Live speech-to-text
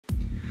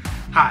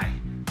Hi,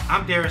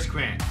 I'm Darius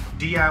Grant of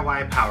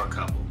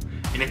diypowercouple,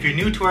 and if you're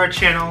new to our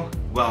channel,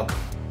 welcome.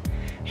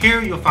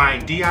 Here you'll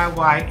find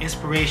DIY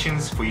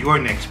inspirations for your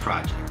next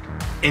project.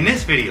 In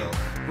this video,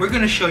 we're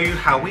going to show you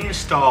how we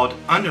installed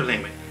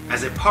Underlayment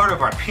as a part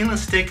of our peel and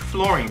stick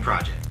flooring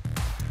project.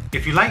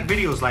 If you like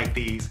videos like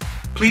these,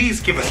 please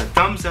give us a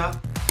thumbs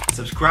up,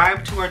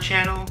 subscribe to our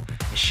channel,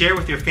 and share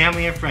with your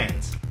family and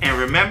friends. And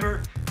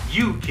remember,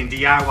 you can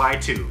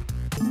DIY too.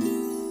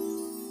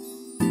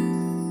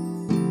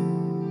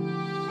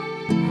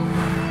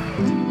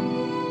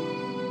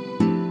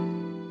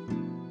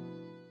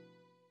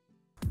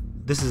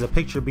 This is a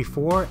picture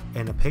before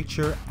and a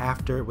picture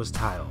after it was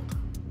tiled.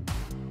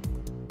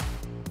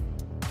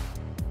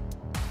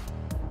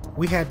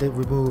 We had to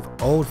remove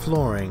old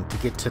flooring to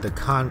get to the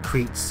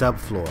concrete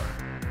subfloor.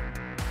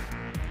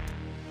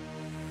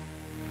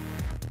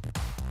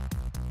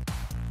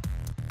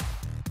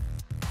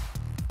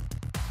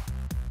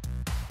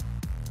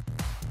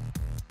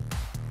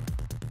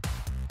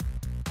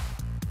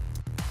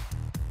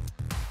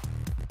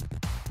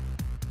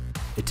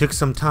 It took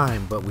some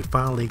time, but we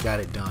finally got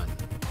it done.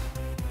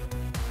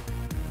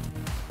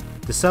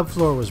 The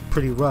subfloor was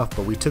pretty rough,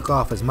 but we took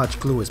off as much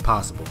glue as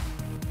possible.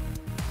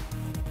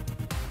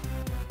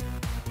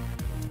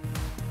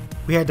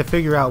 We had to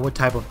figure out what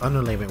type of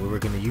underlayment we were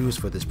going to use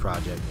for this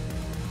project.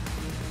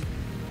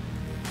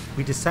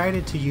 We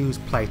decided to use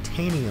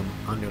Plytanium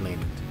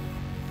underlayment.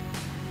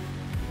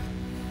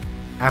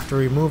 After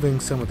removing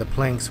some of the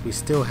planks, we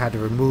still had to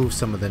remove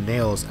some of the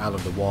nails out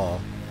of the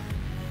wall.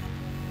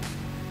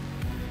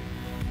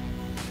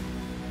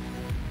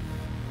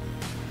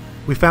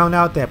 We found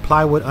out that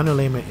plywood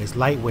underlayment is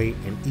lightweight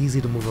and easy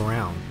to move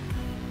around.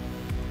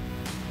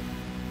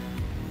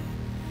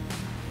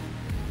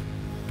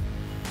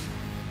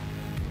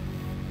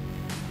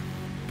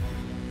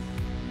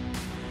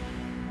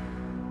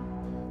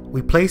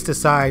 We placed the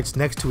sides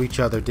next to each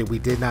other that we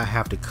did not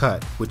have to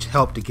cut, which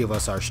helped to give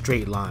us our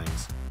straight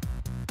lines.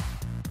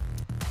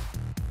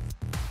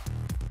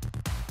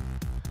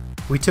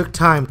 We took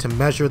time to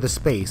measure the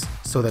space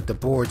so that the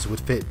boards would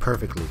fit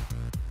perfectly.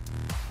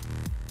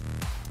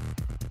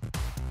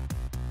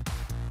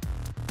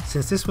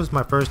 Since this was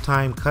my first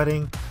time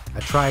cutting, I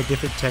tried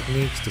different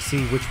techniques to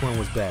see which one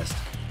was best.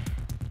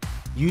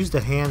 Use the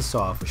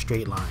handsaw for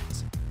straight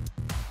lines.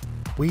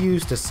 We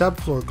used the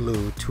subfloor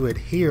glue to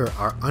adhere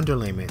our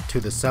underlayment to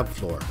the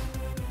subfloor.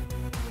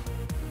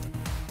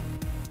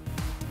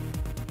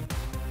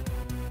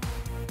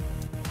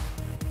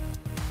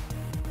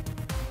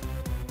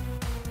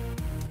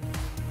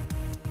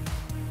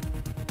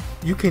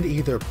 You can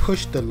either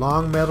push the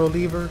long metal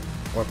lever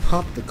or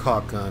pump the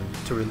caulk gun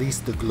to release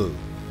the glue.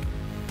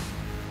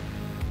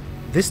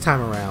 This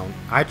time around,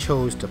 I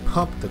chose to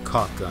pump the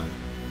caulk gun.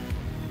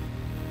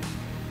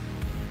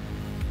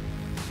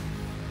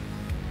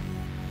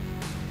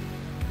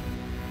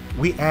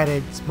 We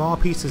added small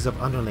pieces of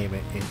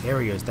underlayment in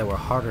areas that were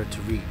harder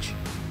to reach.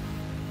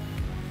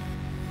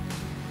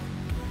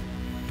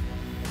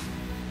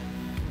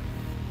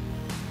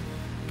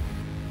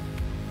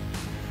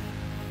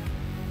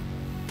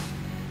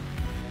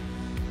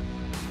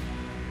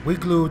 We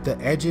glued the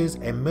edges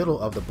and middle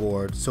of the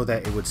board so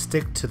that it would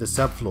stick to the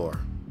subfloor.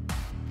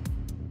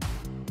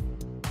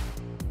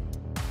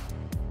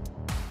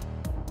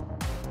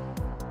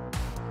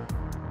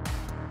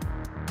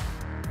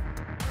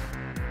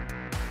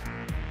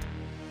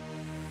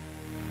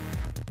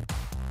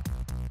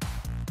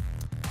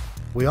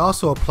 We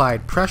also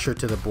applied pressure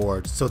to the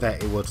board so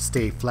that it would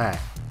stay flat.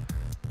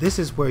 This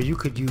is where you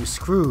could use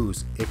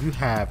screws if you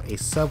have a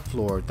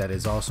subfloor that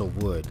is also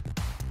wood.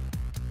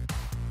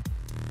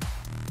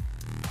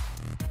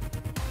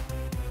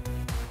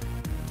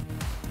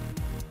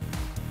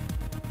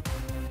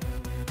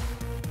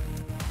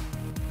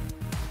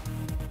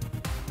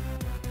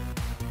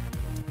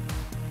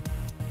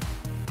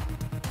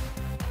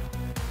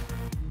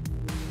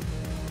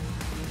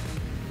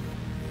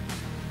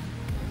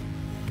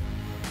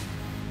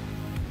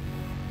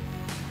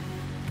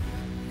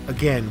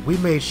 Again, we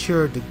made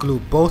sure to glue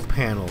both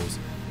panels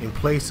in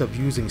place of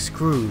using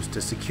screws to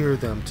secure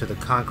them to the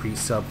concrete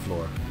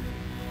subfloor.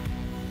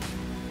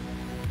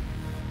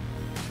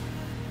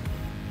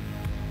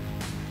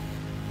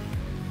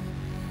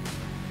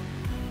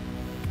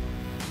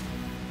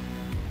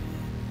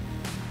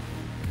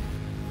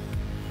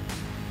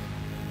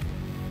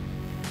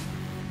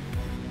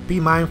 Be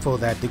mindful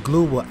that the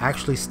glue will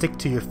actually stick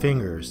to your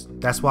fingers.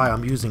 That's why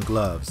I'm using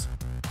gloves.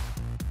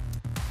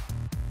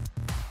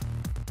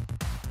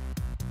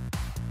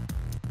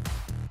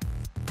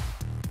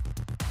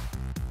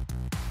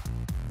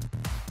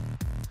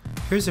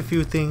 Here's a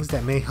few things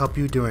that may help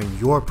you during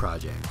your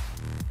project.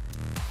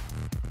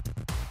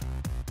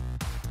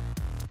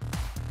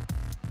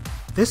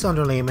 This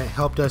underlayment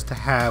helped us to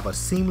have a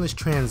seamless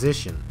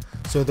transition,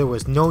 so there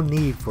was no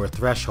need for a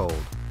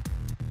threshold.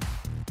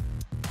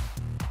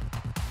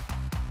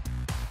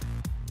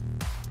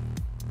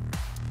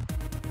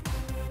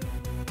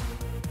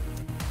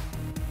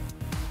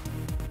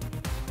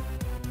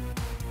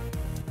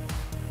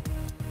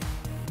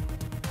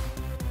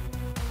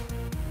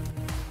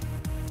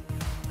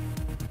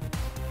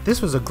 This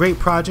was a great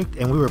project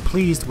and we were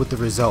pleased with the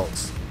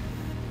results.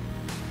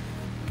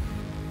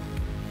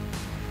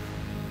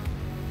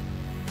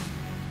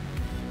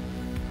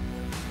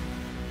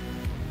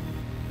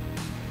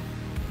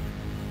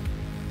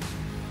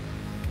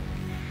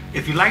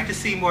 If you'd like to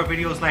see more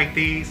videos like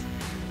these,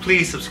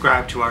 please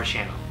subscribe to our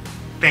channel.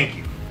 Thank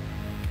you.